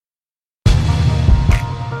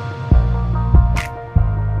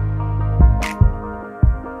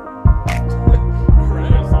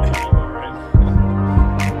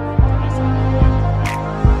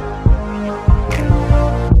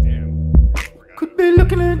Could be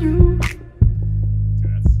looking at you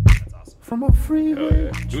That's awesome. from a freeway.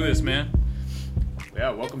 Yeah. Do this, man. Yeah,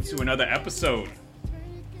 welcome to another episode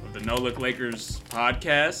of the No Look Lakers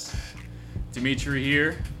podcast. Dimitri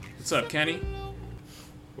here. What's up, Kenny?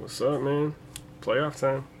 What's up, man? Playoff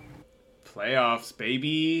time. Playoffs,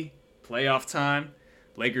 baby. Playoff time.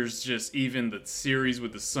 Lakers just even the series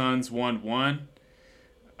with the Suns 1-1.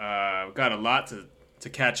 Got a lot to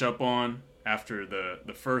catch up on after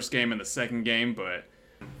the first game and the second game, but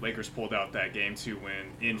Lakers pulled out that game 2 win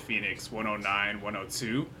in Phoenix,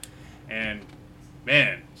 109-102. And,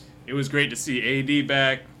 man, it was great to see AD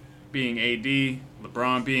back being AD,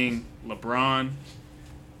 LeBron being LeBron.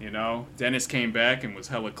 You know, Dennis came back and was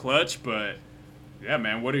hella clutch, but, yeah,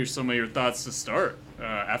 man, what are some of your thoughts to start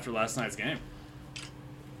after last night's game?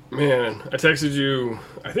 Man, I texted you,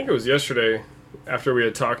 I think it was yesterday, after we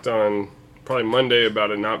had talked on probably Monday about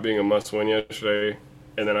it not being a must-win yesterday,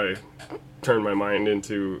 and then I turned my mind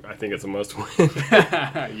into, I think it's a must-win.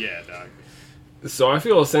 Yeah, dog. So I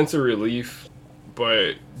feel a sense of relief,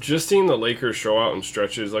 but just seeing the Lakers show out in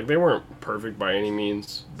stretches, like they weren't perfect by any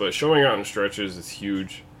means, but showing out in stretches is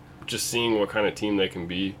huge. Just seeing what kind of team they can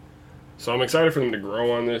be. So I'm excited for them to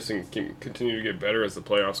grow on this and continue to get better as the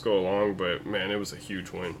playoffs go along, but man, it was a huge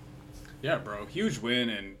win. Yeah, bro, huge win,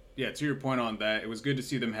 and yeah, to your point on that, it was good to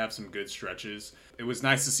see them have some good stretches. It was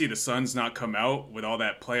nice to see the Suns not come out with all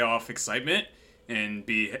that playoff excitement and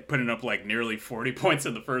be putting up like nearly 40 points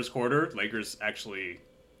in the first quarter. Lakers actually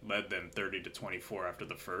led them 30-24 after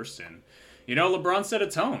the first, and you know, LeBron set a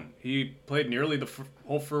tone. He played nearly the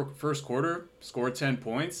whole first quarter, scored 10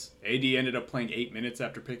 points. AD ended up playing 8 minutes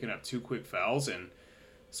after picking up 2 quick fouls and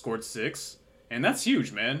scored 6. And that's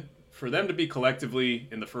huge, man. For them to be collectively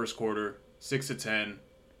in the first quarter, 6-10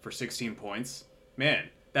 for 16 points, man,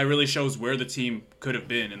 that really shows where the team could have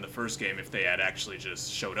been in the first game if they had actually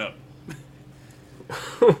just showed up.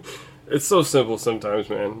 It's so simple sometimes,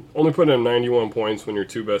 man. Only putting up 91 points when your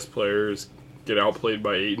 2 best players get outplayed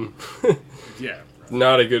by Ayton. Yeah.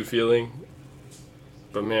 Not a good feeling.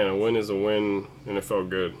 But man, a win is a win, and it felt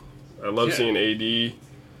good. I love seeing AD,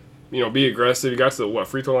 be aggressive. He got to the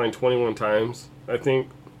free throw line 21 times, I think.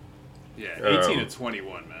 Yeah,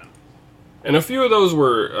 18-21, man. And a few of those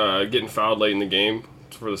were getting fouled late in the game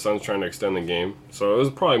for the Suns trying to extend the game. So it was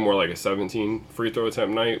probably more like a 17 free throw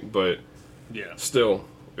attempt night, but Yeah. still,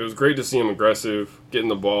 it was great to see him aggressive, getting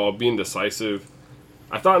the ball, being decisive.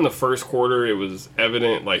 I thought in the first quarter it was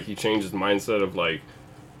evident, like, he changed his mindset of, like,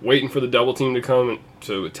 waiting for the double team to come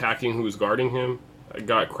to attacking who was guarding him. I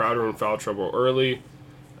got Crowder in foul trouble early.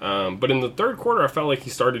 But in the third quarter, I felt like he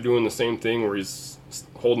started doing the same thing where he's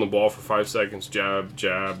holding the ball for 5 seconds, jab,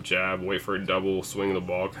 jab, jab, wait for a double, swing the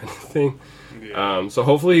ball kind of thing. Yeah. So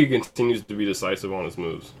hopefully he continues to be decisive on his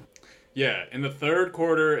moves. Yeah, in the third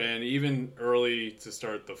quarter and even early to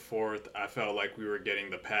start the fourth, I felt like we were getting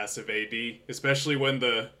the passive AD, especially when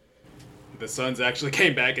the Suns actually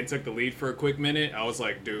came back and took the lead for a quick minute. I was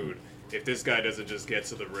like, dude, if this guy doesn't just get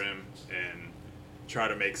to the rim and try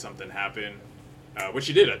to make something happen, which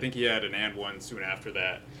he did. I think he had an and one soon after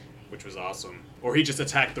that, which was awesome. Or he just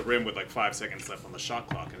attacked the rim with like 5 seconds left on the shot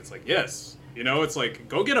clock, and it's like, yes, it's like,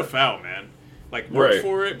 go get a foul, man. Like, work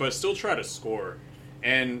for it, but still try to score.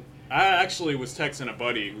 And I actually was texting a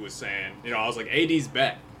buddy who was saying, I was like, AD's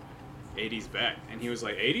back. AD's back. And he was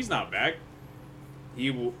like, AD's not back.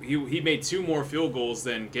 He made 2 more field goals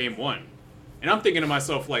than game 1. And I'm thinking to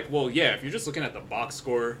myself, like, well, yeah, if you're just looking at the box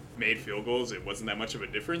score, made field goals, it wasn't that much of a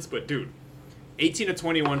difference. But, dude,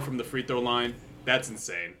 18-21 from the free throw line, that's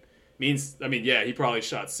insane. He probably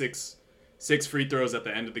shot six free throws at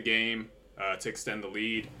the end of the game to extend the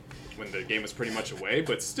lead when the game was pretty much away.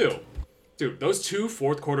 But still, dude, those 2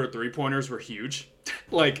 fourth quarter 3-pointers were huge.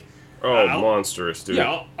 Like, monstrous, dude.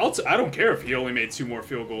 Yeah, I don't care if he only made 2 more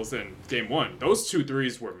field goals than game 1. Those 2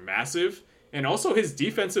 threes were massive, and also his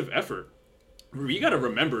defensive effort. You got to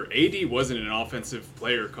remember, AD wasn't an offensive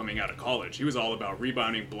player coming out of college. He was all about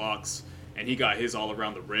rebounding, blocks, and he got his all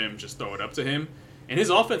around the rim, just throw it up to him. And his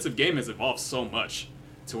offensive game has evolved so much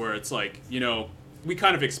to where it's like, we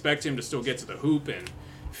kind of expect him to still get to the hoop and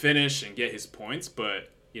finish and get his points, but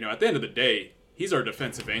at the end of the day, he's our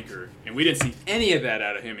defensive anchor, and we didn't see any of that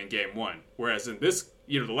out of him in game 1. Whereas in this,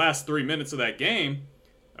 the last 3 minutes of that game,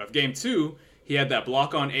 of game 2, he had that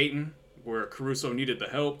block on Ayton where Caruso needed the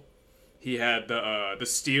help. He had the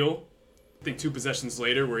steal, I think 2 possessions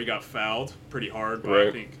later, where he got fouled pretty hard by,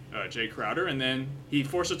 I think, Jay Crowder, and then he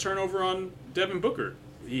forced a turnover on Devin Booker.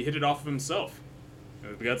 He hit it off of himself.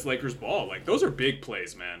 That's Lakers ball. Like, those are big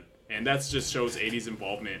plays, man. And that just shows AD's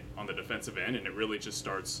involvement on the defensive end, and it really just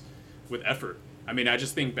starts with effort. I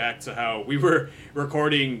just think back to how we were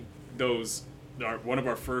recording those one of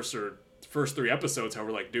our first three episodes, how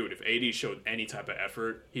we're like, dude, if AD showed any type of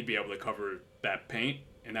effort, he'd be able to cover that paint,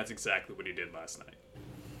 and that's exactly what he did last night.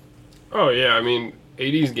 Oh yeah, I mean,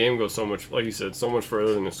 AD's game goes so much, like you said, so much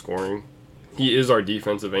further than his scoring. He is our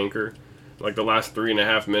defensive anchor. Like the last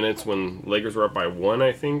 3.5 minutes when Lakers were up by 1,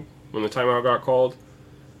 I think, when the timeout got called,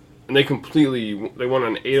 and they went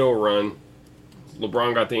on an 8-0 run.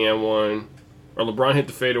 LeBron got the and-one, or LeBron hit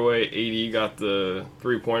the fadeaway, AD got the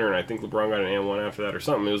three-pointer, and I think LeBron got an and-one after that or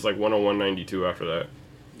something. It was like 101-92 after that.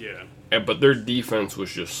 Yeah. But their defense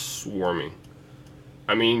was just swarming.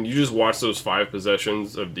 I mean, you just watch those 5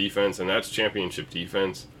 possessions of defense, and that's championship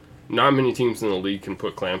defense. Not many teams in the league can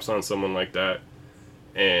put clamps on someone like that.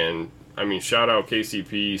 And, I mean, shout out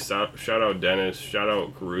KCP, shout out Dennis, shout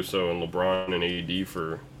out Caruso and LeBron and AD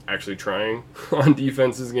for actually trying on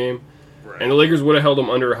defense's game. Right. And the Lakers would have held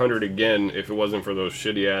them under 100 again if it wasn't for those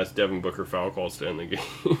shitty-ass Devin Booker foul calls to end the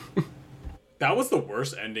game. That was the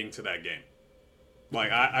worst ending to that game.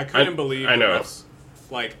 Like, I couldn't believe I know.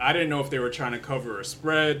 Like, I didn't know if they were trying to cover a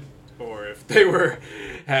spread or if they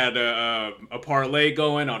had a parlay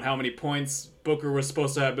going on how many points Booker was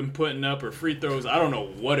supposed to have been putting up or free throws. I don't know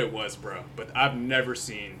what it was, bro. But I've never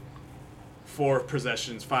seen 5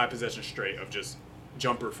 possessions straight of just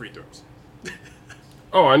jumper free throws.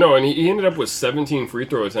 Oh, I know, and he ended up with 17 free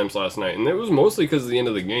throw attempts last night, and it was mostly because of the end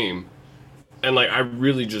of the game. And, like, I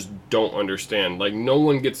really just don't understand. Like, no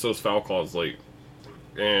one gets those foul calls late.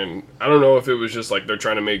 And I don't know if it was just, like, they're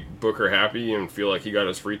trying to make Booker happy and feel like he got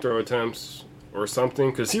his free throw attempts or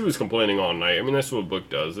something, because he was complaining all night. I mean, that's what Book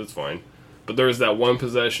does. It's fine. But there was that one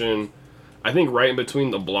possession, I think right in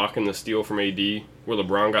between the block and the steal from AD, where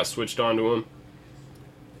LeBron got switched onto him.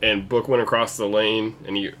 And Book went across the lane,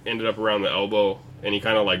 and he ended up around the elbow. And he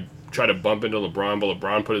kind of, like, tried to bump into LeBron, but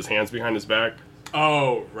LeBron put his hands behind his back.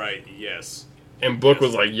 Oh, right, yes. And Book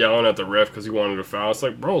was, like, yelling at the ref because he wanted a foul. It's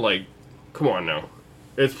like, bro, like, come on now.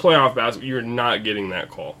 It's playoff basketball. You're not getting that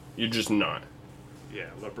call. You're just not. Yeah,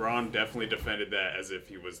 LeBron definitely defended that as if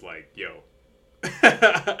he was like, yo,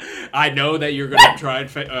 I know that you're going to try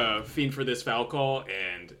and fiend for this foul call,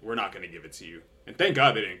 and we're not going to give it to you. And thank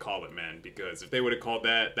God they didn't call it, man, because if they would have called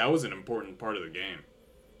that, that was an important part of the game.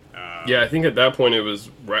 Yeah, I think at that point it was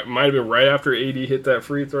might have been right after AD hit that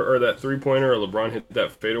free throw or that 3-pointer, or LeBron hit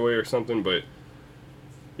that fadeaway or something. But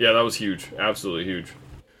yeah, that was huge, absolutely huge.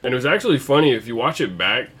 And it was actually funny if you watch it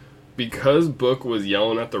back, because Book was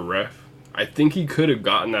yelling at the ref. I think he could have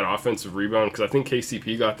gotten that offensive rebound because I think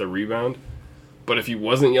KCP got the rebound. But if he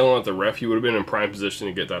wasn't yelling at the ref, he would have been in prime position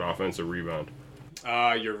to get that offensive rebound.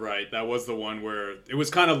 You're right. That was the one where it was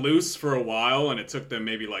kind of loose for a while, and it took them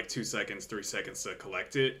maybe like 2 seconds, 3 seconds to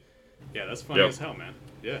collect it. Yeah, that's funny as hell, man.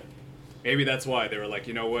 Yeah. Maybe that's why they were like,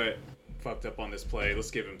 you know what? Fucked up on this play.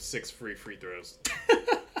 Let's give him 6 free throws.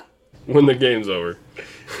 When the game's over.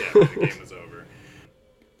 Yeah, when the game was over.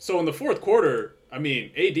 So in the fourth quarter, I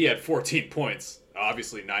mean, AD had 14 points.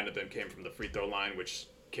 Obviously, 9 of them came from the free throw line, which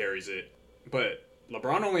carries it. But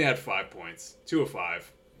LeBron only had 5 points, 2 of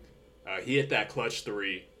 5. He hit that clutch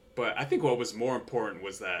 3. But I think what was more important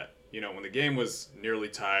was that, you know, when the game was nearly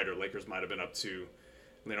tied or Lakers might have been up 2,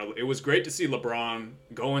 you know, it was great to see LeBron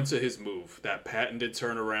go into his move, that patented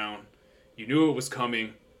turnaround. You knew it was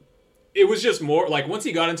coming. It was just more, like, once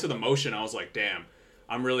he got into the motion, I was like, damn,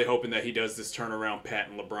 I'm really hoping that he does this turnaround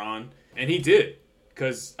patent LeBron. And he did.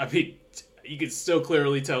 Because, I mean, you could still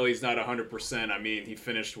clearly tell he's not 100%. I mean, he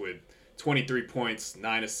finished with 23 points,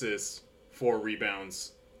 9 assists, 4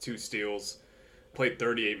 rebounds, 2 steals, played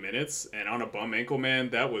 38 minutes, and on a bum ankle, man,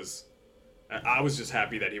 I was just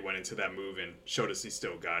happy that he went into that move and showed us he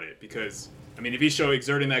still got it. Because, I mean, if he's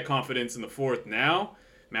exerting that confidence in the fourth now,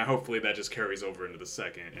 man, hopefully that just carries over into the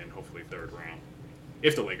second and hopefully third round,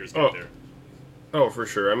 if the Lakers get there. Oh, for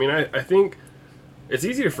sure. I mean, I think it's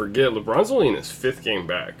easy to forget LeBron's only in his 5th game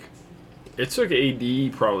back. It took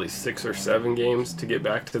AD probably 6 or 7 games to get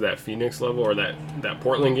back to that Phoenix level, or that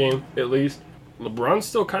Portland game, at least. LeBron's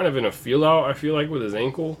still kind of in a feel-out, I feel like, with his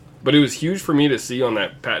ankle. But it was huge for me to see on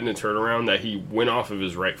that patented turnaround that he went off of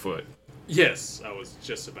his right foot. Yes, I was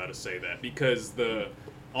just about to say that. Because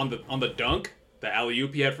on the dunk, the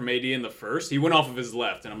alley-oop he had from AD in the first, he went off of his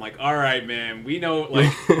left. And I'm like, all right, man, we know,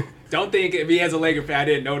 like, don't think if he has a Laker fan, I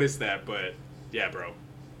didn't notice that. But, yeah, bro,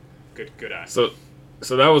 good eye. So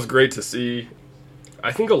that was great to see.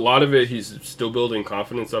 I think a lot of it, he's still building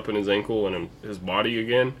confidence up in his ankle and in his body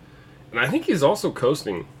again. And I think he's also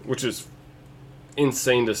coasting, which is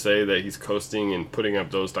insane to say that he's coasting and putting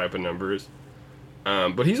up those type of numbers.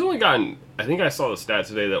 But he's only gotten, I think I saw the stat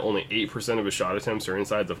today that only 8% of his shot attempts are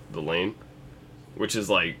inside the lane, which is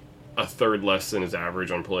like a third less than his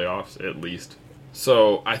average on playoffs, at least.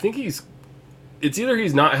 So I think he's it's either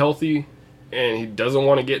he's not healthy and he doesn't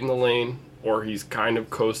want to get in the lane, or he's kind of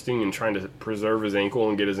coasting and trying to preserve his ankle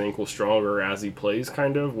and get his ankle stronger as he plays,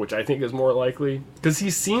 kind of, which I think is more likely. Because he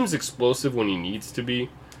seems explosive when he needs to be,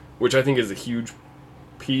 which I think is a huge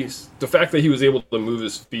piece. The fact that he was able to move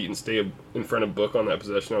his feet and stay in front of Book on that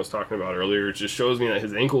possession I was talking about earlier, it just shows me that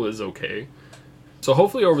his ankle is okay. So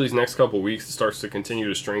hopefully over these next couple weeks it starts to continue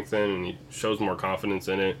to strengthen and he shows more confidence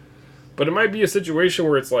in it. But it might be a situation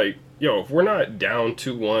where it's like, if we're not down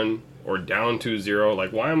 2-1 or down 2-0,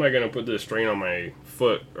 like, why am I going to put this strain on my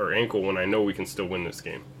foot or ankle when I know we can still win this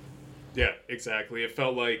game? Yeah, exactly. It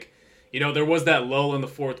felt like, there was that lull in the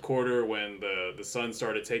fourth quarter when the Suns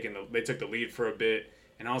started they took the lead for a bit.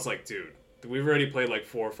 And I was like, dude, we've already played like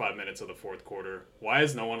 4 or 5 minutes of the fourth quarter. Why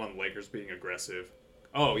is no one on the Lakers being aggressive?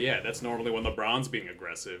 Oh, yeah, that's normally when LeBron's being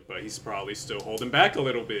aggressive, but he's probably still holding back a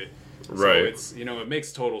little bit. Right. So it's, it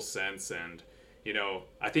makes total sense. And,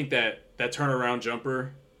 I think that turnaround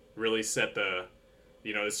jumper really set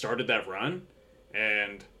it started that run.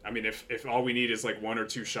 And, I mean, if all we need is like 1 or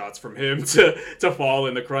 2 shots from him to fall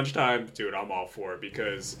in the crunch time, dude, I'm all for it.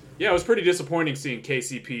 Because, it was pretty disappointing seeing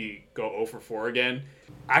KCP go 0 for 4 again.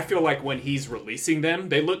 I feel like when he's releasing them,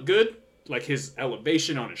 they look good. Like his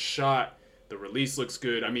elevation on his shot, the release looks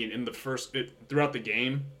good. I mean, throughout the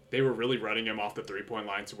game, they were really running him off the 3-point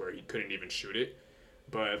line to where he couldn't even shoot it.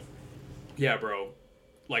 But, yeah, bro,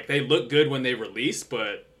 like they look good when they release,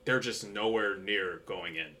 but they're just nowhere near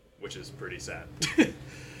going in, which is pretty sad.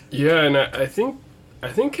 Yeah, and I think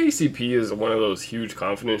KCP is one of those huge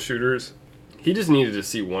confidence shooters. He just needed to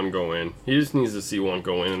see one go in. He just needs to see one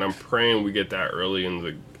go in, and I'm praying we get that early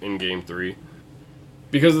in Game 3.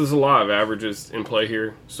 Because there's a lot of averages in play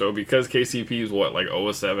here. So because KCP is 0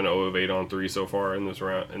 of 7, 0 of 8 on 3 so far in this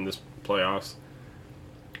playoffs.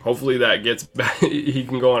 Hopefully that gets back. He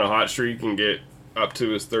can go on a hot streak and get up to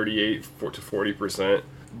his 38 to 40%.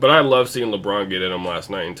 But I love seeing LeBron get at him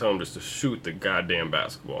last night and tell him just to shoot the goddamn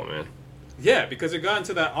basketball, man. Yeah, because it got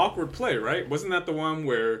into that awkward play, right? Wasn't that the one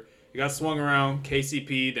where he got swung around,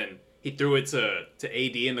 KCP, then he threw it to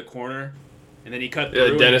AD in the corner, and then he cut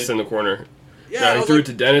through. Yeah, Dennis in the corner. Yeah, he threw it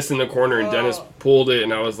to Dennis in the corner, and Dennis pulled it,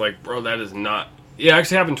 and I was like, bro, that is not... Yeah, it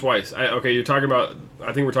actually happened twice. You're talking about...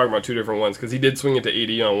 I think we're talking about 2 different ones, because he did swing it to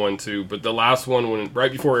AD on 1, too, but the last one, right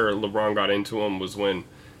before LeBron got into him, was when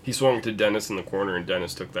he swung it to Dennis in the corner, and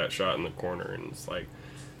Dennis took that shot in the corner, and it's like,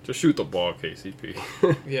 just shoot the ball,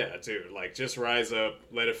 KCP. Yeah, dude, just rise up,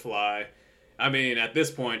 let it fly. I mean, at this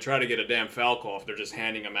point, try to get a damn foul call if they're just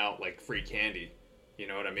handing him out like free candy. You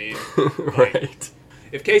know what I mean? Right.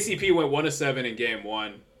 If KCP went 1 of 7 in Game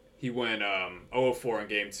 1, he went 0 of 4 in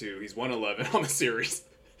Game 2. He's 1-11 on the series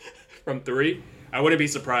from 3. I wouldn't be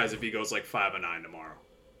surprised if he goes 5 of 9 tomorrow.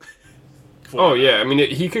 Oh, yeah. I mean,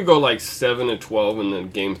 he could go 7 of 12 in the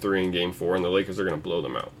Game 3 and Game 4, and the Lakers are going to blow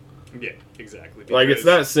them out. Yeah, exactly. It's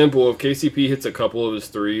that simple. If KCP hits a couple of his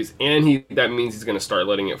threes, and that means he's going to start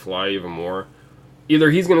letting it fly even more. Either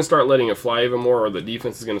he's going to start letting it fly even more, or the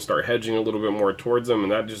defense is going to start hedging a little bit more towards him,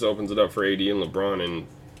 and that just opens it up for AD and LeBron, and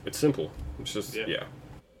it's simple. It's just, yeah.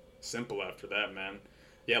 Simple after that, man.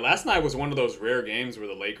 Yeah, last night was one of those rare games where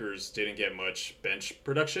the Lakers didn't get much bench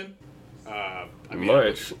production.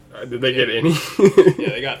 Did they get any?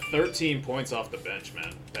 Yeah, they got 13 points off the bench,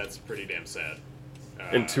 man. That's pretty damn sad.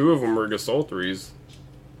 And 2 of them were Gasol threes.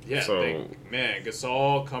 Yeah, so...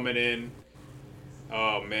 Gasol coming in.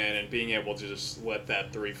 Oh, man, and being able to just let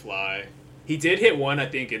that 3 fly. He did hit one, I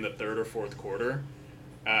think, in the 3rd or 4th quarter.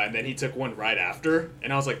 And then he took one right after.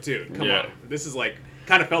 And I was like, dude, come on. This is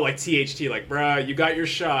kind of felt like THT. Like, bruh, you got your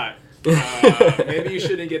shot. Maybe you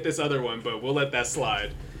shouldn't get this other one, but we'll let that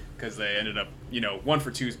slide. Because they ended up, 1 for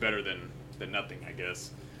 2 is better than nothing, I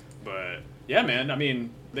guess. But, yeah, man, I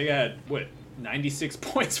mean, they had, 96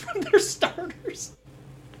 points from their starters?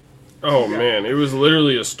 Oh, man, it was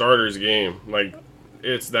literally a starter's game.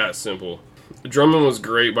 It's that simple. Drummond was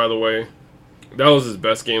great, by the way. That was his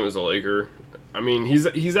best game as a Laker. I mean, he's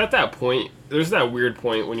at that point. There's that weird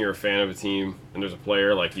point when you're a fan of a team and there's a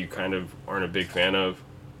player you kind of aren't a big fan of,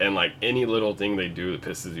 and any little thing they do that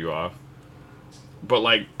pisses you off.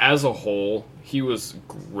 But as a whole, he was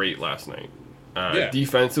great last night.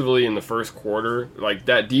 Defensively in the first quarter,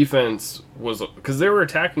 that defense was, because they were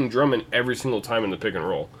attacking Drummond every single time in the pick and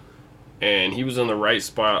roll. And he was in the right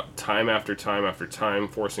spot time after time after time,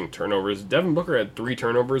 forcing turnovers. Devin Booker had 3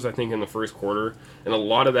 turnovers, I think, in the first quarter. And a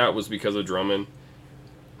lot of that was because of Drummond.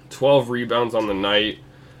 12 rebounds on the night.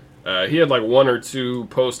 He had 1 or 2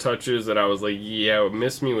 post touches that I was like, yeah,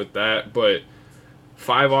 miss me with that. But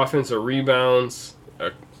 5 offensive rebounds,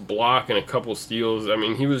 a block, and a couple steals. I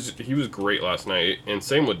mean, he was great last night. And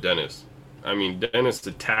same with Dennis. I mean, Dennis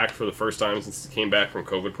attacked for the first time since he came back from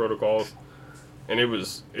COVID protocols, and it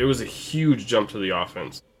was a huge jump to the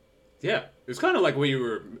offense. Yeah, it was kind of like what you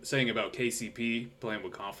were saying about KCP playing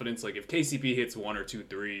with confidence. Like if KCP hits 1 or 2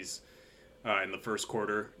 threes in the first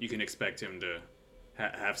quarter, you can expect him to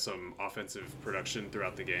have some offensive production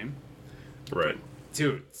throughout the game. Right. But,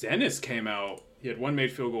 dude, Dennis came out. He had 1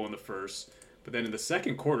 made field goal in the first, but then in the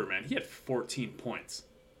second quarter, man, he had 14 points,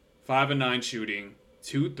 5 of 9 shooting,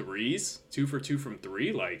 2 threes, 2 for 2 from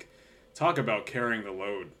 3. Like, talk about carrying the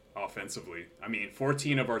load offensively. I mean,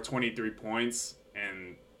 14 of our 23 points,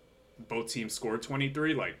 and both teams scored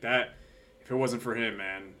 23. Like that, if it wasn't for him,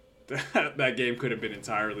 man, that game could have been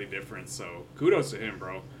entirely different. So kudos to him,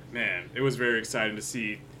 bro. Man, it was very exciting to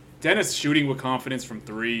see Dennis shooting with confidence from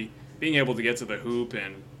 3, being able to get to the hoop,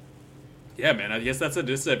 and yeah, man, I guess that's a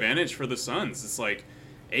disadvantage for the Suns. It's like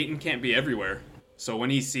Ayton can't be everywhere. So when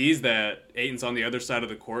he sees that Ayton's on the other side of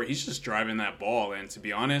the court, he's just driving that ball. And to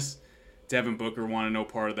be honest, Devin Booker wanted no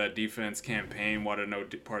part of that defense. Campaign wanted no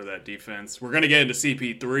part of that defense. We're going to get into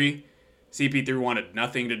CP3. CP3 wanted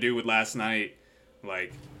nothing to do with last night.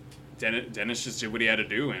 Like, Dennis just did what he had to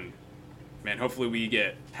do. And, man, hopefully we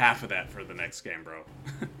get half of that for the next game, bro.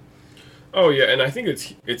 Oh, yeah, and I think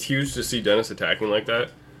it's huge to see Dennis attacking like that.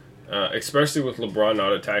 Especially with LeBron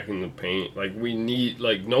not attacking the paint. Like, we need,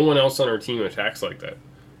 like, no one else on our team attacks like that.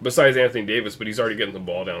 Besides Anthony Davis, but he's already getting the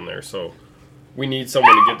ball down there. So we need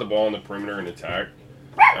someone to get the ball on the perimeter and attack.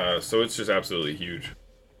 So it's just absolutely huge.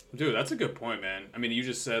 Dude, that's a good point, man. I mean, you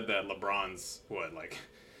just said that LeBron's,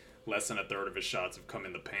 less than a third of his shots have come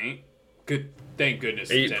in the paint? Good. Thank goodness.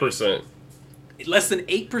 8%. Less than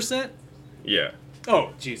 8%? Yeah.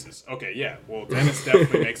 Oh, Jesus. Okay, yeah. Well, Dennis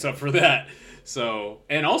definitely makes up for that. So,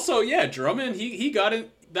 and also, yeah, Drummond, he got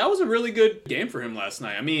it. That was a really good game for him last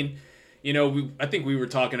night. I mean, you know, I think we were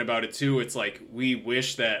talking about it too. It's like we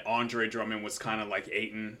wish that Andre Drummond was kind of like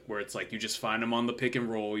Ayton, where it's like you just find him on the pick and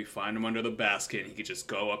roll, you find him under the basket, and he could just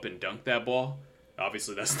go up and dunk that ball.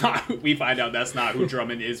 Obviously, that's not. We find out that's not who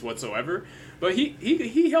Drummond is whatsoever. But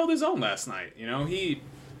he held his own last night. You know,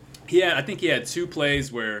 I think he had 2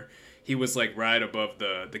 plays where he was like right above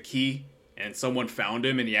the key, and someone found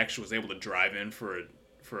him, and he actually was able to drive in for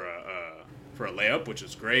a layup, which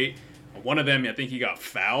is great. One of them, I think he got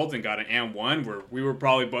fouled and got an and one, where we were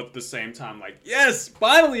probably both at the same time like, yes,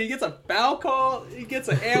 finally he gets a foul call, he gets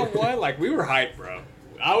an and one. Like, we were hyped, bro.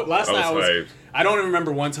 I don't even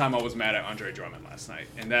remember one time I was mad at Andre Drummond last night,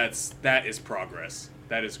 and that is progress.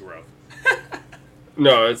 That is growth.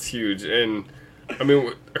 No, it's huge. And I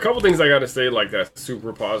mean, a couple things I got to say, like, that's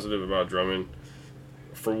super positive about Drummond.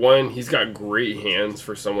 For one, he's got great hands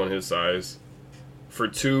for someone his size. For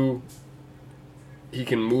 2, he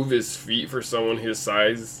can move his feet for someone his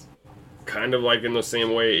size, kind of like in the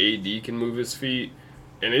same way AD can move his feet.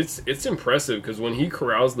 And it's impressive because when he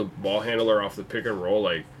corrals the ball handler off the pick and roll,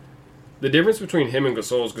 like, the difference between him and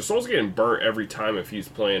Gasol's getting burnt every time if he's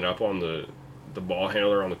playing up on the ball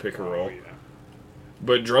handler on the pick and roll. Yeah.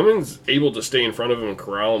 But Drummond's able to stay in front of him and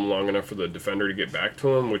corral him long enough for the defender to get back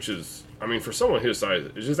to him, which is, I mean, for someone his size,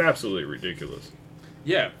 it's just absolutely ridiculous.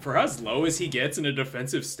 Yeah, for as low as he gets in a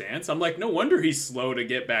defensive stance, I'm like, no wonder he's slow to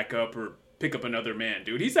get back up or pick up another man,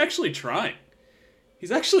 dude. He's actually trying.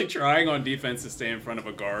 He's actually trying on defense to stay in front of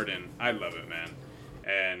a guard, and I love it, man.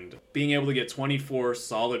 And being able to get 24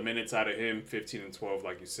 solid minutes out of him, 15 and 12,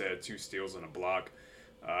 like you said, 2 steals and a block.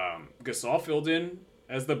 Gasol filled in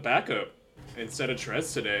as the backup instead of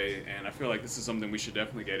Trez today, and I feel like this is something we should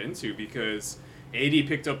definitely get into because AD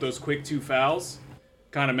picked up those quick 2 fouls,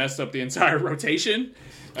 kind of messed up the entire rotation.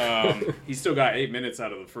 He still got 8 minutes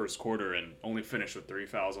out of the first quarter and only finished with 3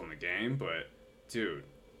 fouls on the game. But, dude,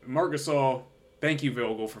 Marc Gasol, thank you,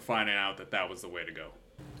 Vogel, for finding out that was the way to go.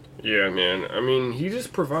 Yeah, man. I mean, he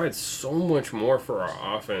just provides so much more for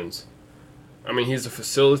our offense. I mean, he's a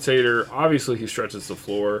facilitator. Obviously, he stretches the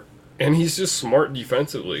floor. And he's just smart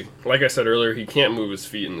defensively. Like I said earlier, he can't move his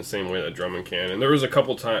feet in the same way that Drummond can. And there was a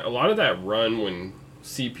couple times, a lot of that run when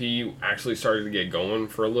CP actually started to get going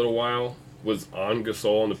for a little while was on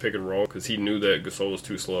Gasol on the pick and roll because he knew that Gasol was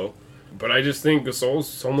too slow. But I just think Gasol's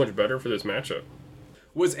so much better for this matchup.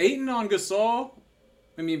 Was Ayton on Gasol?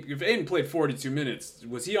 I mean, if Ayton played 42 minutes,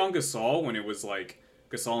 was he on Gasol when it was like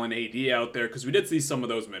Gasol and AD out there? Because we did see some of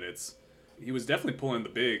those minutes. He was definitely pulling the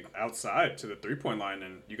big outside to the three-point line,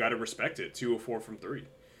 and you got to respect it. 2 of 4 from 3.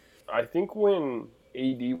 I think when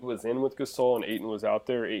AD was in with Gasol and Ayton was out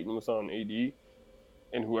there, Ayton was on AD,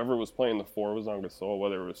 and whoever was playing the 4 was on Gasol,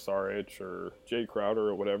 whether it was Saric or Jay Crowder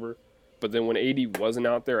or whatever. But then when AD wasn't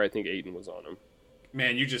out there, I think Ayton was on him.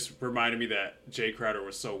 Man, you just reminded me that Jay Crowder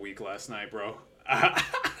was so weak last night, bro.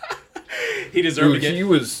 He deserved to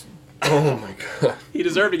get... Oh my god. He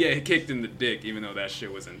deserved to get kicked in the dick, even though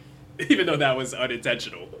even though that was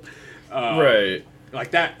unintentional. Right.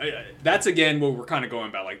 Like that's again what we're kind of going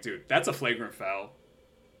about. Like, dude, that's a flagrant foul,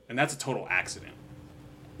 and that's a total accident.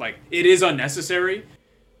 Like, it is unnecessary.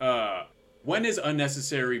 When is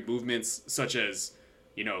unnecessary movements such as,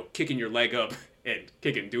 kicking your leg up and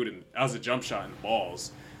kicking dude as a jump shot in the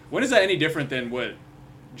balls? When is that any different than what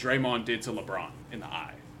Draymond did to LeBron in the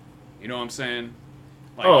eye? You know what I'm saying?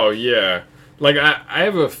 Like, Oh yeah. Like I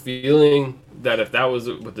have a feeling that if that was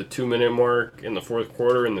with the 2-minute mark in the fourth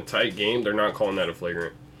quarter in the tight game, they're not calling that a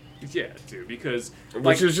flagrant. yeah, dude, because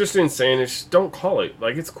Which is just insane. It's just, don't call it.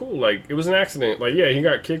 Like, it's cool. Like, it was an accident. Like, yeah, he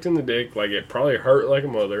got kicked in the dick. Like, it probably hurt like a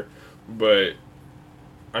mother. But,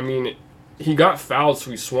 I mean, he got fouled,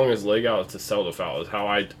 so he swung his leg out to sell the foul, is how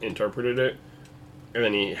I interpreted it. And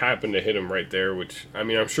then he happened to hit him right there, which, I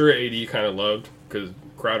mean, I'm sure AD kind of loved, because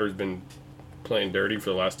Crowder's been playing dirty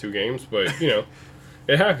for the last 2 games. But,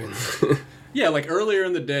 it happens. yeah, like earlier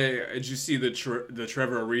in the day, did you see the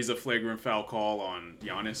Trevor Ariza flagrant foul call on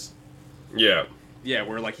Giannis? Yeah. Yeah,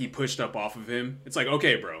 where like he pushed up off of him. It's like,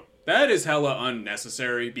 okay, bro, that is hella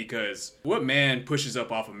unnecessary, because what man pushes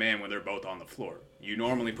up off a man when they're both on the floor? You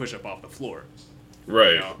normally push up off the floor.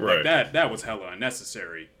 Right, Like right. that was hella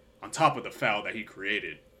unnecessary on top of the foul that he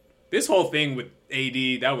created. This whole thing with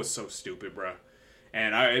AD, that was so stupid, bro.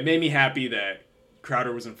 And it made me happy that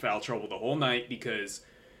Crowder was in foul trouble the whole night, because,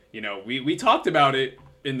 we talked about it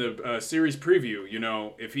in the series preview.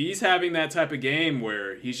 If he's having that type of game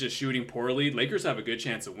where he's just shooting poorly, Lakers have a good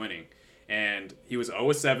chance of winning. And he was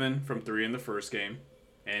 0-7 from 3 in the first game,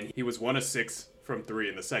 and he was 1-6 from 3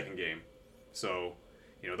 in the second game. So,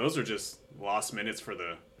 those are just lost minutes for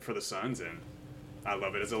the Suns, and I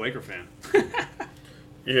love it as a Laker fan.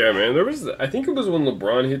 Yeah, man. I think it was when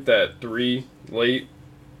LeBron hit that 3 late.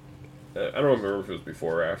 I don't remember if it was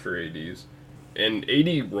before or after AD's. And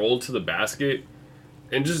AD rolled to the basket,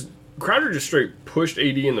 and Crowder just straight pushed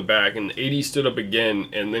AD in the back, and AD stood up again,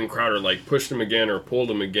 and then Crowder, like, pushed him again or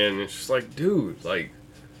pulled him again. And it's just like, dude, like...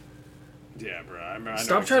 Yeah, bro. I know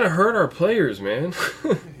Stop trying to hurt our players, man.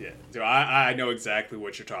 Yeah, dude, I know exactly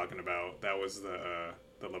what you're talking about. That was the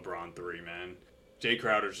LeBron 3, man. Jay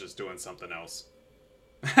Crowder's just doing something else.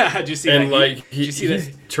 Did you see And, that? like, Did you he's see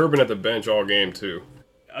that? chirping at the bench all game, too.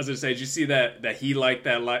 I was gonna say, did you see that he liked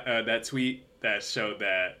that tweet that showed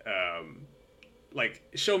that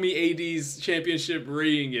show me AD's championship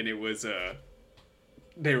ring, and it was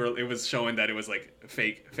it was showing that it was like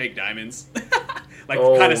fake diamonds, like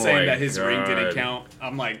Oh kind of saying my that his ring didn't God. count.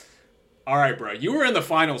 I'm like, all right, bro, you were in the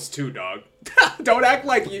finals too, dog. Don't act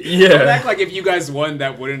like Yeah. Don't act like if you guys won,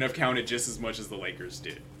 that wouldn't have counted just as much as the Lakers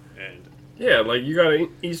did. And Yeah, like, you got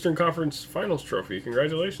an Eastern Conference Finals trophy.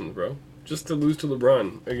 Congratulations, bro. Just to lose to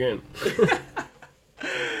LeBron again.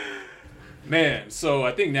 man, so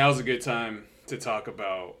I think now's a good time to talk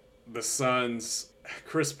about the Suns.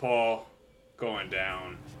 Chris Paul going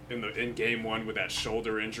down in game 1 with that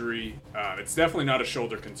shoulder injury. It's definitely not a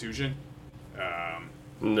shoulder contusion.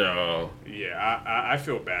 No. Yeah, I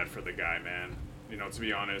feel bad for the guy, man. To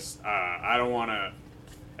be honest, I don't want to.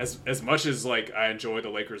 As much as like I enjoy the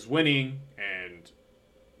Lakers winning and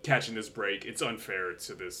catching this break, it's unfair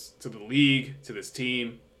to the league, to this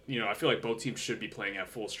team. I feel like both teams should be playing at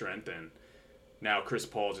full strength, and now Chris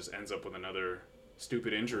Paul just ends up with another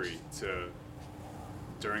stupid injury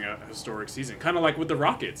during a historic season, kind of like with the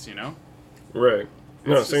Rockets, Right.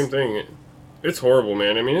 No, It's same just- thing. It's horrible,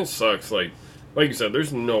 man. I mean, it sucks. Like you said,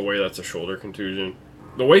 there's no way that's a shoulder contusion.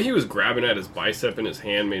 The way he was grabbing at his bicep in his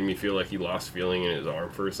hand made me feel like he lost feeling in his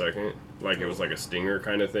arm for a second. Like it was like a stinger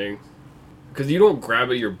kind of thing. Because you don't grab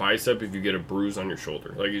at your bicep if you get a bruise on your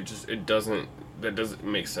shoulder. Like, that doesn't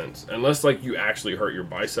make sense. Unless, like, you actually hurt your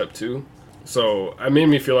bicep, too. So, it made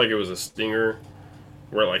me feel like it was a stinger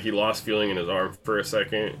where, like, he lost feeling in his arm for a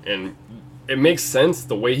second. And it makes sense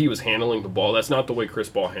the way he was handling the ball. That's not the way Chris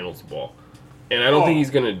Paul handles the ball. And I don't think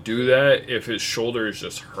he's going to do that if his shoulder is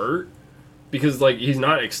just hurt. Because, like, he's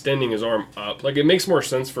not extending his arm up. Like, it makes more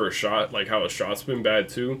sense for a shot, like how a shot's been bad,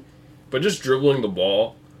 too. But just dribbling the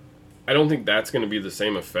ball, I don't think that's going to be the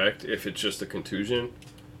same effect if it's just a contusion.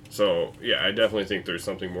 So, yeah, I definitely think there's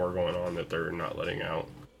something more going on that they're not letting out.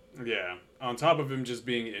 Yeah. On top of him just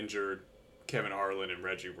being injured, Kevin Harlan and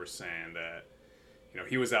Reggie were saying that,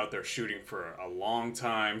 he was out there shooting for a long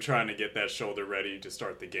time, trying to get that shoulder ready to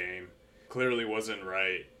start the game. Clearly wasn't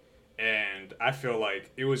right. And I feel like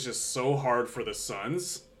it was just so hard for the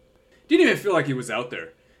Suns. Didn't even feel like he was out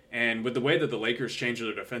there. And with the way that the Lakers changed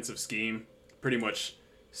their defensive scheme, pretty much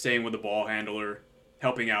staying with the ball handler,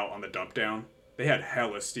 helping out on the dump down, they had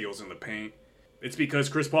hella steals in the paint. It's because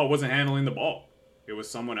Chris Paul wasn't handling the ball. it was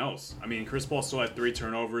someone else. I mean, Chris Paul still had 3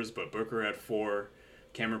 turnovers, but Booker had 4,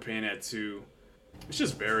 Cameron Payne had 2. It's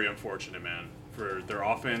just very unfortunate, man, for their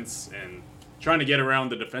offense and trying to get around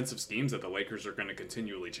the defensive schemes that the Lakers are going to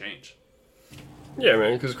continually change. Yeah,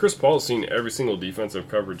 man, because Chris Paul's seen every single defensive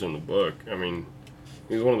coverage in the book. I mean,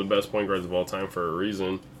 he's one of the best point guards of all time for a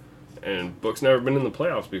reason. And Book's never been in the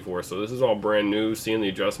playoffs before, so this is all brand new, seeing the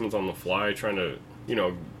adjustments on the fly, trying to,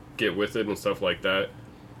 get with it and stuff like that.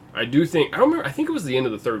 I think it was the end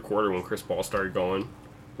of the third quarter when Chris Paul started going,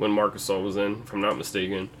 when Marc Gasol was in, if I'm not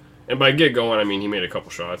mistaken. And by get going, I mean he made a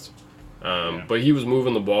couple shots. But he was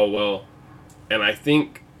moving the ball well. And I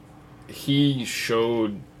think he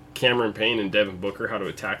showed Cameron Payne and Devin Booker how to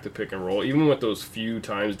attack the pick and roll, even with those few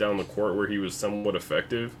times down the court where he was somewhat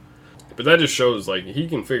effective. But that just shows, he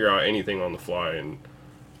can figure out anything on the fly. And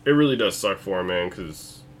it really does suck for him, man,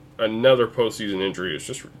 because another postseason injury is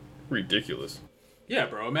just ridiculous. Yeah,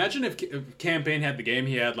 bro. Imagine if Cam Payne had the game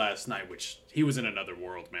he had last night, which he was in another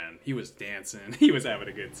world, man. He was dancing. He was having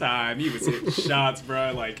a good time. He was hitting shots,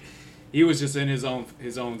 bro. He was just in his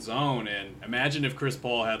own zone. And imagine if Chris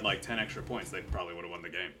Paul had 10 extra points, they probably would have won the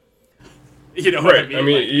game. You know what I mean? I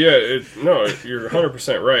mean, you're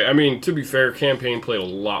 100% right. I mean, to be fair, Cam Payne played a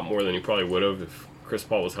lot more than he probably would have if Chris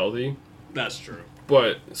Paul was healthy. That's true.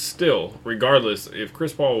 But still, regardless, if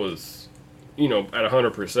Chris Paul was, at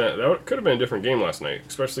 100%, that could have been a different game last night,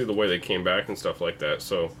 especially the way they came back and stuff like that.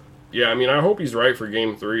 So, yeah, I mean, I hope he's right for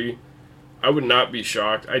Game 3. I would not be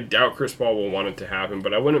shocked. I doubt Chris Paul will want it to happen,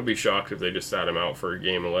 but I wouldn't be shocked if they just sat him out for a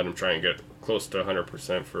game and let him try and get close to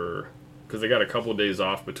 100% because they got a couple of days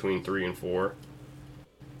off between 3 and 4.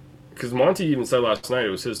 Because Monty even said last night it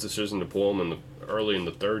was his decision to pull him early in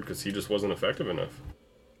the third because he just wasn't effective enough.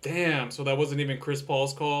 Damn, so that wasn't even Chris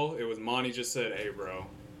Paul's call? It was Monty just said, hey, bro,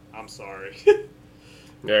 I'm sorry.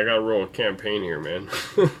 Yeah, I got to roll with Cam Payne here, man.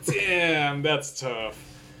 Damn, that's tough.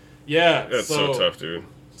 Yeah. That's so tough, dude.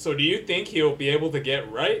 So do you think he'll be able to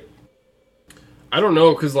get right? I don't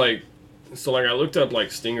know, because, I looked up,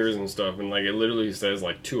 stingers and stuff, and, it literally says,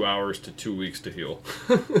 2 hours to 2 weeks to heal.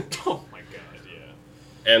 Oh, my God,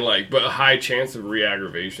 yeah. And, but a high chance of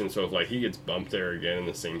re-aggravation, so if, he gets bumped there again in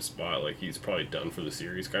the same spot, he's probably done for the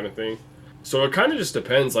series kind of thing. So it kind of just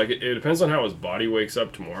depends. It depends on how his body wakes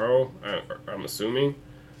up tomorrow, I'm assuming.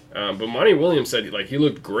 But Monty Williams said, he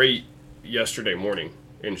looked great yesterday morning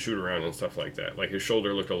in shoot-around and stuff like that. His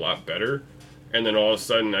shoulder looked a lot better. And then all of a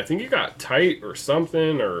sudden, I think he got tight or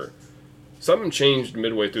something changed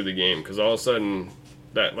midway through the game. Because all of a sudden,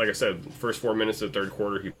 that, like I said, first 4 minutes of the third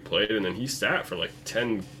quarter he played, and then he sat for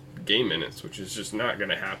 10 game minutes, which is just not going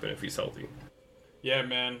to happen if he's healthy. Yeah,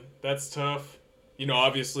 man, that's tough.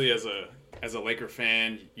 Obviously as a Laker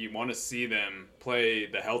fan, you want to see them play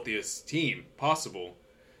the healthiest team possible,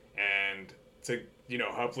 and to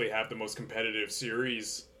hopefully have the most competitive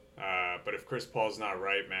series. But if Chris Paul's not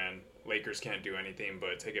right, man, Lakers can't do anything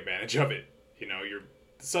but take advantage of it. The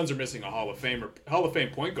Suns are missing a Hall of Fame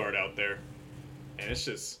point guard out there, and it's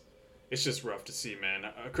just rough to see, man.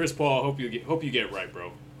 Chris Paul, hope you get right,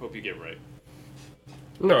 bro. Hope you get right.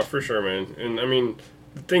 No, for sure, man. And I mean,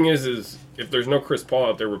 the thing is if there's no Chris Paul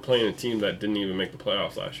out there, we're playing a team that didn't even make the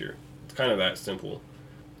playoffs last year. It's kind of that simple.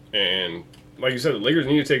 And like you said, the Lakers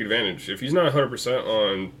need to take advantage. If he's not 100%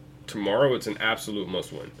 on tomorrow, it's an absolute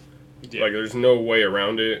must-win. Yeah. There's no way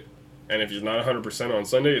around it. And if he's not 100% on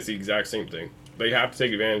Sunday, it's the exact same thing. They have to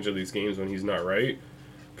take advantage of these games when he's not right.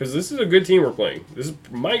 Because this is a good team we're playing. This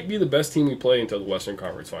might be the best team we play until the Western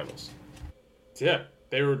Conference Finals. Yeah,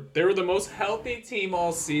 they were the most healthy team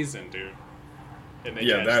all season, dude. And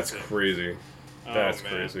that's crazy. That's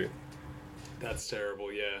crazy. That's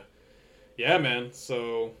terrible, yeah. Yeah, man.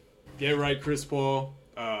 So, get right, Chris Paul.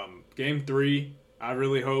 Game 3, I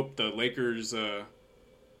really hope the Lakers are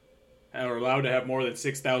allowed to have more than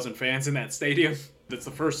 6,000 fans in that stadium. That's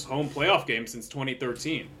the first home playoff game since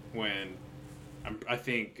 2013 when I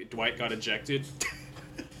think Dwight got ejected.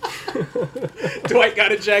 Dwight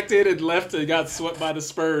got ejected and left and got swept by the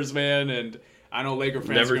Spurs, man. And I know Laker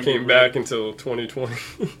fans never came back until 2020.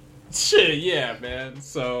 Shit, yeah, man.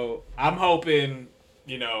 So I'm hoping,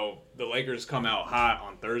 the Lakers come out hot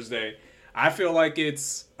on Thursday. I feel like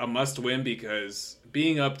it's a must-win because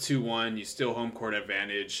being up 2-1, you still home court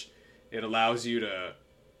advantage. It allows you to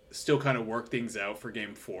still kind of work things out for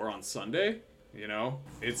Game 4 on Sunday.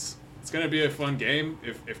 It's going to be a fun game.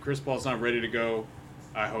 If Chris Paul's not ready to go,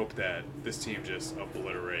 I hope that this team just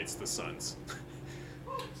obliterates the Suns.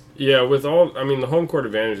 Yeah, the home court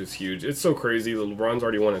advantage is huge. It's so crazy. LeBron's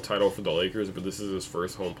already won a title for the Lakers, but this is his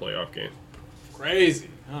first home playoff game. Crazy,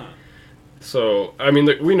 huh? So, I mean,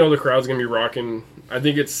 we know the crowd's going to be rocking. I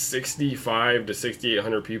think it's 65 to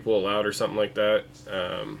 6,800 people allowed or something like that.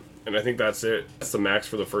 And I think that's it. That's the max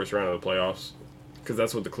for the first round of the playoffs. Because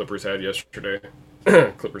that's what the Clippers had yesterday.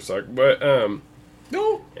 Clippers suck. But,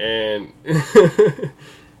 No. and,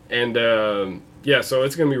 yeah, so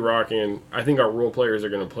it's going to be rocking. I think our role players are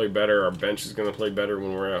going to play better. Our bench is going to play better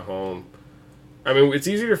when we're at home. I mean, it's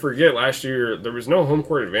easy to forget last year there was no home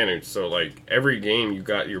court advantage. So, like, every game you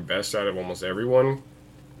got your best out of almost everyone.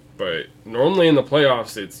 But normally in the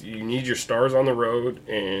playoffs, it's you need your stars on the road,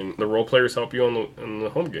 and the role players help you on the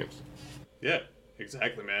home games. Yeah,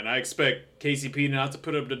 exactly, man. I expect KCP not to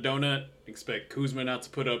put up the donut. Expect Kuzma not to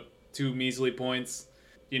put up 2 measly points.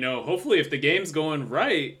 You know, hopefully if the game's going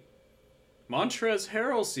right, Montrezl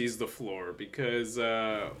Harrell sees the floor because,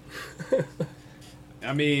 I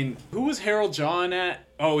mean, who was Harold John at?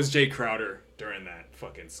 Oh, it was Jay Crowder during that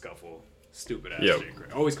fucking scuffle. Stupid ass Yep. Jay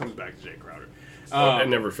Crowder. Always comes back to Jay Crowder. It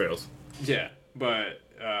never fails. Yeah, but,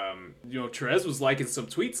 you know, Trez was liking some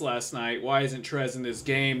tweets last night. Why isn't Trez in this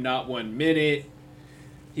game? Not 1 minute.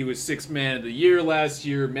 He was 6th man of the year last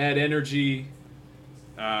year. Mad energy.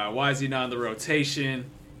 Why is he not in the rotation?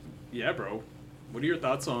 Yeah, bro. What are your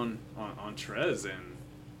thoughts on Trez and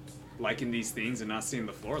liking these things and not seeing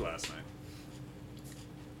the floor last night?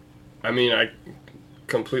 I mean, I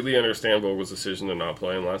completely understand Vogel's decision to not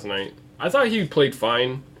play him last night. I thought he played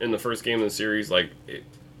fine in the first game of the series.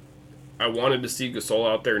 I wanted to see Gasol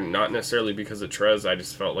out there, not necessarily because of Trez. I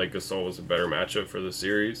just felt like Gasol was a better matchup for the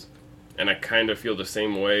series. And I kind of feel the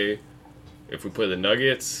same way if we play the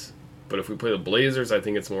Nuggets. But if we play the Blazers, I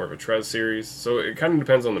think it's more of a Trez series. So it kind of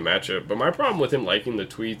depends on the matchup. But my problem with him liking the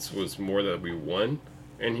tweets was more that we won,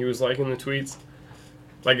 and he was liking the tweets.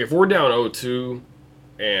 Like, if we're down 0-2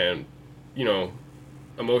 and, you know,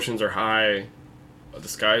 emotions are high, the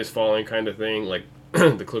sky is falling kind of thing, like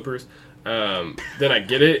the Clippers, then I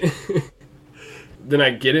get it. Then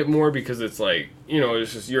I get it more because it's like, you know,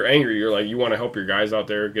 it's just you're angry. You're like, you want to help your guys out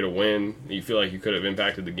there get a win. You feel like you could have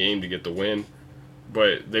impacted the game to get the win.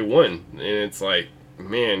 But they won. And it's like,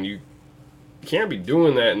 man, you can't be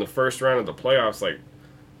doing that in the first round of the playoffs. Like,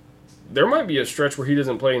 there might be a stretch where he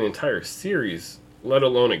doesn't play an entire series, let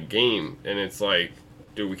alone a game. And it's like,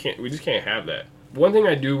 dude, we just can't have that. One thing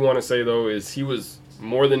I do want to say, though, is he was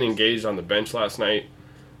more than engaged on the bench last night.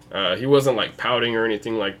 He wasn't, like, pouting or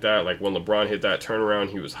anything like that. Like, when LeBron hit that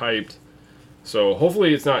turnaround, he was hyped. So,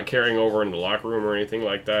 hopefully it's not carrying over in the locker room or anything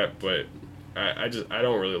like that. But I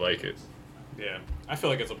don't really like it. Yeah, I feel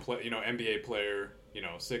like as a NBA player,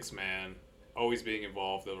 6th man, always being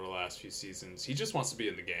involved over the last few seasons, he just wants to be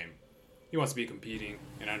in the game. He wants to be competing,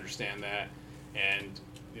 and I understand that. And,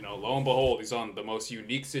 lo and behold, he's on the most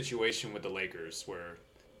unique situation with the Lakers, where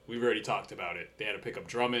we've already talked about it. They had to pick up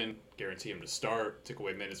Drummond, guarantee him to start, took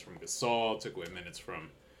away minutes from Gasol, took away minutes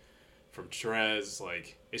from Trez.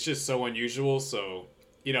 Like, it's just so unusual. So,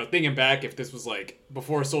 thinking back, if this was like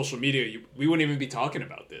before social media, we wouldn't even be talking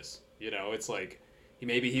about this. It's like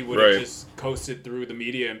maybe he would have just coasted through the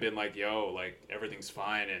media and been like, yo, like, everything's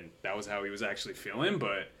fine, and that was how he was actually feeling.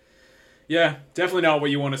 But yeah, definitely not what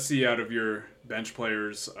you want to see out of your bench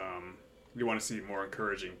players. You want to see more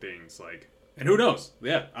encouraging things, like, and who knows?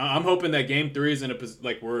 Yeah, I'm hoping that Game 3 is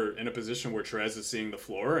we're in a position where Trez is seeing the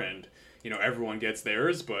floor and everyone gets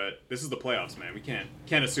theirs. But this is the playoffs, man. We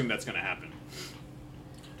can't assume that's going to happen.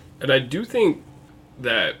 And I do think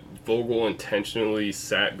that Vogel intentionally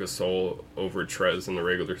sat Gasol over Trez in the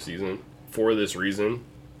regular season for this reason.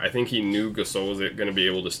 I think he knew Gasol was going to be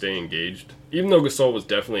able to stay engaged, even though Gasol was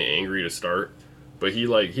definitely angry to start. But he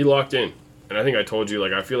locked in. And I think I told you,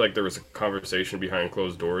 I feel like there was a conversation behind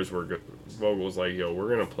closed doors where Vogel was like, yo, we're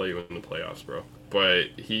going to play you in the playoffs, bro. But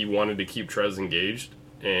he wanted to keep Trez engaged,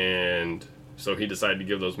 and so he decided to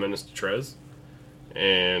give those minutes to Trez.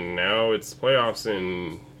 And now it's playoffs,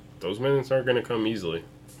 and those minutes aren't going to come easily.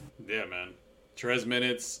 Yeah, man. Trez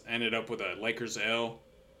minutes ended up with a Lakers L.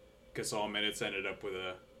 Gasol minutes ended up with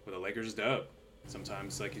a Lakers dub.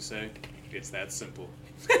 Sometimes, like you say, it's that simple.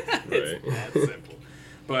 It's that simple.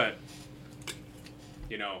 But,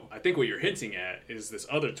 I think what you're hinting at is this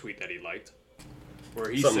other tweet that he liked,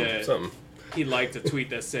 where he said he liked a tweet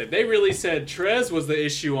that said, they really said Trez was the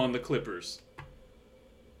issue on the Clippers.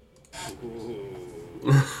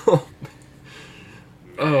 Ooh.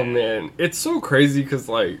 Oh, man. It's so crazy because,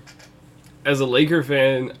 as a Laker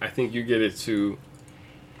fan, I think you get it too.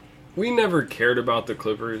 We never cared about the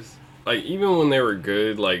Clippers. Even when they were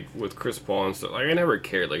good, with Chris Paul and stuff, I never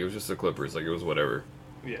cared. It was just the Clippers. It was whatever.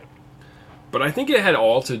 Yeah. But I think it had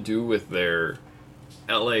all to do with their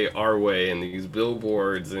LA our way and these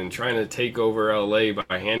billboards and trying to take over LA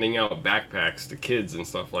by handing out backpacks to kids and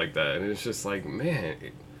stuff like that. And it's just like, man,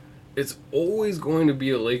 it's always going to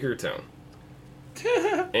be a Laker town.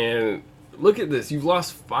 And look at this. You've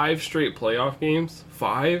lost 5 straight playoff games.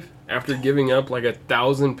 5 after giving up like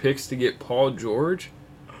 1,000 picks to get Paul George.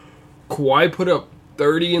 Kawhi put up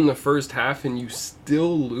 30 in the first half and you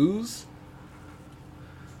still lose?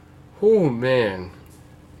 Oh, man.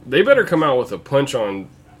 They better come out with a punch on,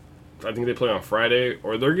 I think they play on Friday,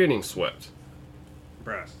 or they're getting swept.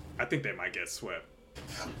 Bruh, I think they might get swept.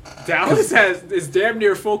 Dallas is damn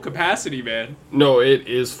near full capacity, man. No, it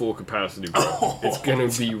is full capacity, bro. It's going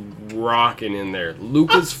to be rocking in there.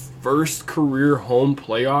 Luka's first career home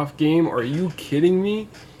playoff game? Are you kidding me?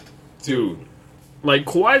 Dude. Like,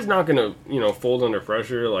 Kawhi's not going to, fold under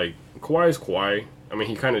pressure. Like, Kawhi's Kawhi. I mean,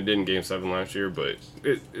 he kind of did in Game 7 last year, but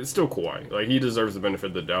it's still Kawhi. Like, he deserves the benefit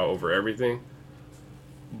of the doubt over everything.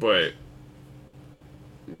 But,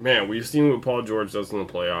 man, we've seen what Paul George does in the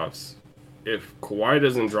playoffs. If Kawhi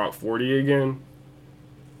doesn't drop 40 again,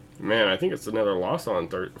 man, I think it's another loss on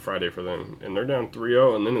Friday for them. And they're down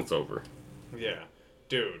 3-0, and then it's over. Yeah.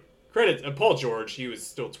 Dude, credit Paul George. He was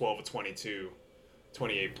still 12 of 22,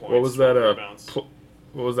 28 points. What was that, rebounds.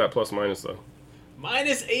 what was that plus minus, though?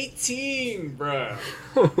 Minus 18, bruh.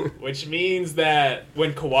 Which means that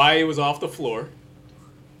when Kawhi was off the floor,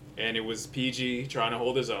 and it was PG trying to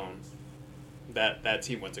hold his own, that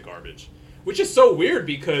team went to garbage. Which is so weird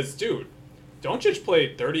because, dude, Doncic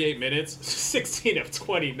played 38 minutes, 16 of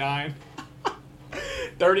 29,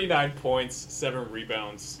 39 points, 7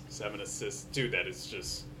 rebounds, 7 assists. Dude, that is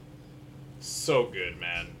just so good,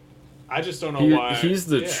 man. I just don't know why. He's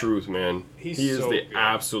the truth, man. He is so the good.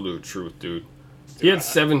 absolute truth, dude. He had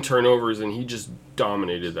 7 turnovers, and he just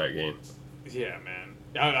dominated that game. Yeah, man.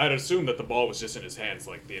 I'd assume that the ball was just in his hands,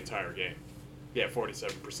 like, the entire game. Yeah,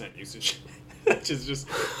 47% usage. Which is just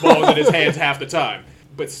balls in his hands half the time.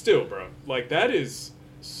 But still, bro, like, that is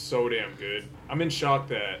so damn good. I'm in shock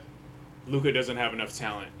that Luka doesn't have enough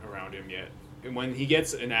talent around him yet. And when he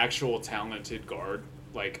gets an actual talented guard,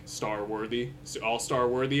 like star-worthy, all-star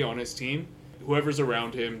worthy on his team, whoever's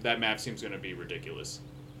around him, that Mavs team's going to be ridiculous.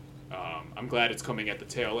 I'm glad it's coming at the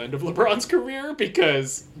tail end of LeBron's career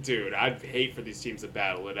because, dude, I'd hate for these teams to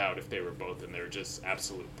battle it out if they were both in their just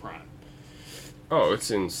absolute prime. Oh, it's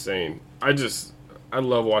insane. I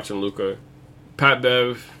love watching Luka. Pat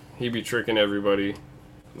Bev, he be tricking everybody,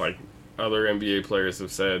 like other NBA players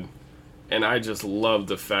have said. And I just love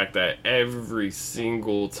the fact that every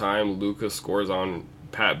single time Luka scores on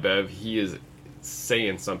Pat Bev, he is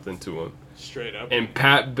saying something to him. Straight up. And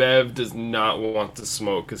Pat Bev does not want to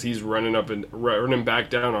smoke because he's running back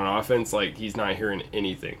down on offense like he's not hearing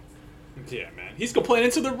anything. Yeah, man. He's complaining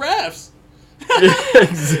to the refs.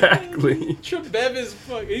 Exactly. Trip Bev is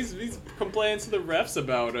he's complaining to the refs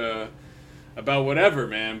about whatever,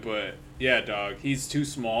 man. But yeah, dog, he's too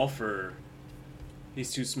small for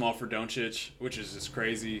Doncic, which is just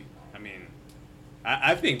crazy. I mean,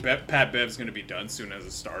 I think Pat Bev's gonna be done soon as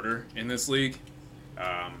a starter in this league.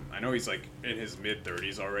 I know he's like in his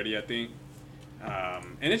mid-30s already, I think.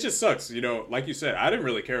 And it just sucks, like you said, I didn't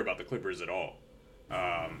really care about the Clippers at all.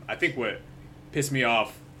 I think what pissed me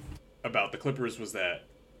off about the Clippers was that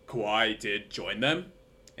Kawhi did join them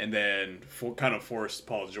and then kind of forced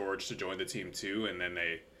Paul George to join the team too. And then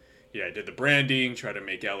they did the branding, try to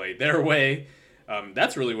make LA their way.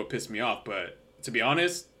 That's really what pissed me off. But to be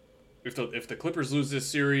honest, if the Clippers lose this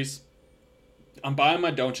series, I'm buying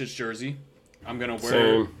my Doncic jersey. I'm gonna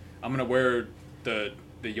wear the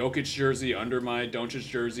Jokic jersey under my Doncic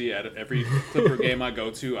jersey at every Clipper game I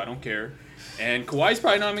go to. I don't care. And Kawhi's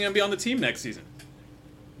probably not even gonna be on the team next season.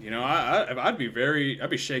 I'd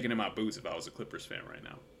be shaking in my boots if I was a Clippers fan right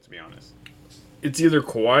now, to be honest. It's either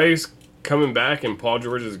Kawhi's coming back and Paul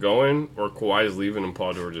George is going, or Kawhi's leaving and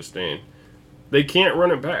Paul George is staying. They can't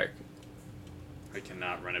run it back. They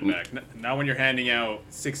cannot run it back. Not when you're handing out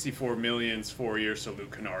 $64 million 4 years to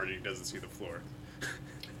Luke Kennard who doesn't see the floor.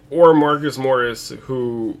 Or Marcus Morris,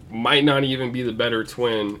 who might not even be the better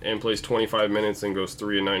twin and plays 25 minutes and goes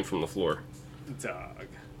 3 of 9 from the floor. Dog.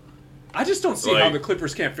 I just don't see how the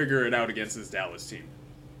Clippers can't figure it out against this Dallas team.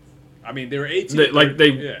 I mean, they were 18.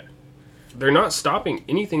 They're not stopping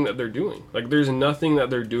anything that they're doing. Like, there's nothing that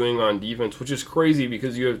they're doing on defense, which is crazy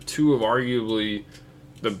because you have two of arguably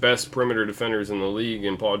the best perimeter defenders in the league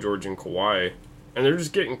in Paul George and Kawhi, and they're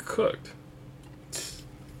just getting cooked.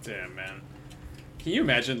 Damn, man. Can you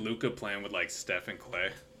imagine Luka playing with, like, Steph and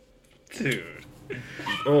Clay? Dude.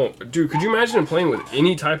 Oh, dude, could you imagine him playing with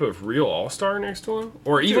any type of real all-star next to him?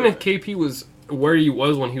 Or even if KP was where he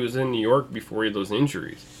was when he was in New York before he had those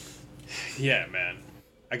injuries. Yeah, man.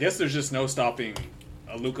 I guess there's just no stopping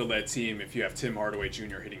a Luka-led team if you have Tim Hardaway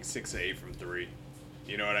Jr. hitting 6 of 8 from 3.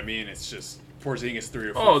 You know what I mean? It's just Porzingis 3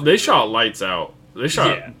 or 4. Oh, they shot lights out. They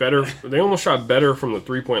shot Yeah. better. They almost shot better from the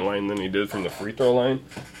 3-point line than they did from the free throw line,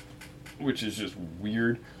 which is just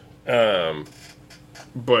weird.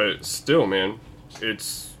 But still, man,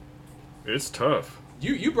 it's tough.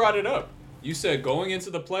 You brought it up. You said going into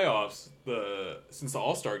the playoffs, since the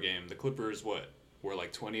All-Star game, the Clippers were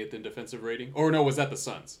like 20th in defensive rating? Or no, was that the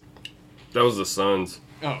Suns? That was the Suns.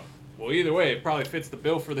 Oh, well, either way, it probably fits the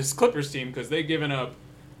bill for this Clippers team because they've given up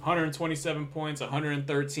 127 points,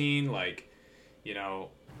 113. Like, you know,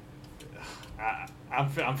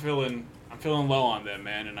 I'm feeling low on them,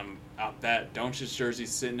 man, and I'm out that Doncic jersey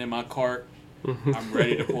sitting in my cart. I'm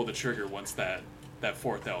ready to pull the trigger once that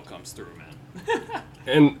fourth L comes through, man.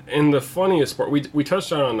 And the funniest part, we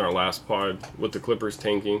touched on it on our last pod with the Clippers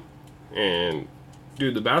tanking, and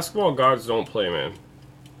dude, the basketball gods don't play, man.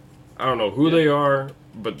 I don't know who they are,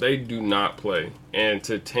 but they do not play. And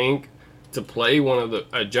to tank, to play one of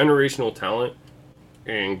a generational talent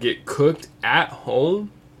and get cooked at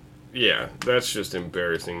home, yeah, that's just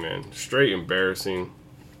embarrassing, man. Straight embarrassing.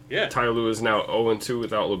 Yeah. Ty Lue is now 0-2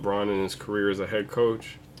 without LeBron in his career as a head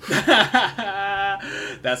coach.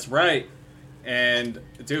 That's right. And,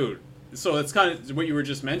 dude, so it's kind of what you were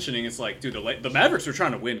just mentioning. It's like, dude, the Mavericks were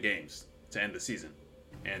trying to win games to end the season.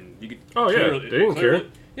 And you could They didn't care.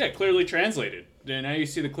 Yeah, clearly translated. And now you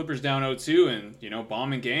see the Clippers down 0-2 and, you know,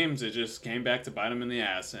 bombing games. It just came back to bite them in the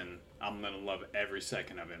ass. And I'm going to love every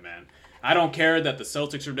second of it, man. I don't care that the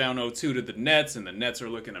Celtics are down 0-2 to the Nets and the Nets are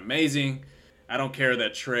looking amazing. I don't care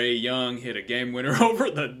that Trae Young hit a game winner over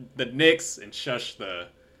the Knicks and shushed the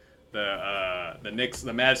Knicks,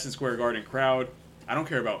 the Madison Square Garden crowd. I don't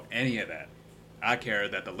care about any of that. I care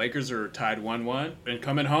that the Lakers are tied 1-1 and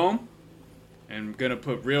coming home and going to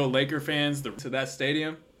put real Laker fans to that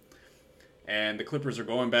stadium. And the Clippers are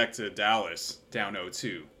going back to Dallas down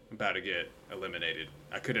 0-2, about to get eliminated.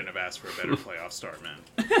 I couldn't have asked for a better playoff start, man.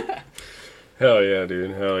 Hell yeah,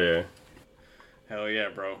 dude. Hell yeah. Hell yeah,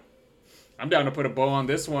 bro. I'm down to put a bow on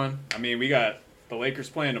this one. I mean, we got the Lakers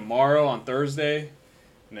playing tomorrow on Thursday,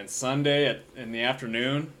 and then Sunday in the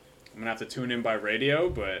afternoon. I'm gonna have to tune in by radio,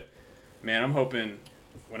 but man, I'm hoping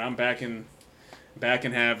when I'm back and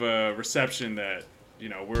have a reception that, you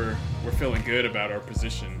know, we're feeling good about our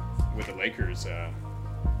position with the Lakers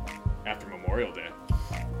after Memorial Day.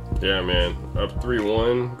 Yeah, man. Up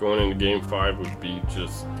 3-1 going into Game 5 would be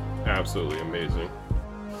just absolutely amazing.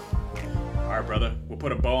 All right, brother. We'll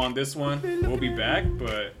put a bow on this one. We'll be back,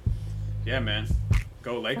 but yeah, man.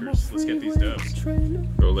 Go Lakers. Let's get these dubs.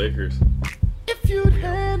 Go Lakers. If you'd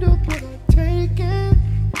handle what I'm taking,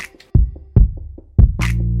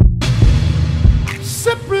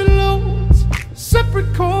 separate loads,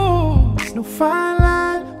 separate calls, no fine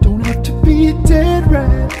line, don't have to be a dead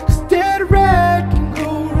rat, 'cause dead rat can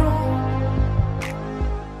go wrong.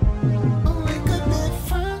 Oh, we could be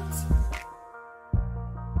friends.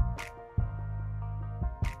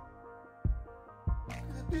 We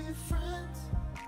could be friends.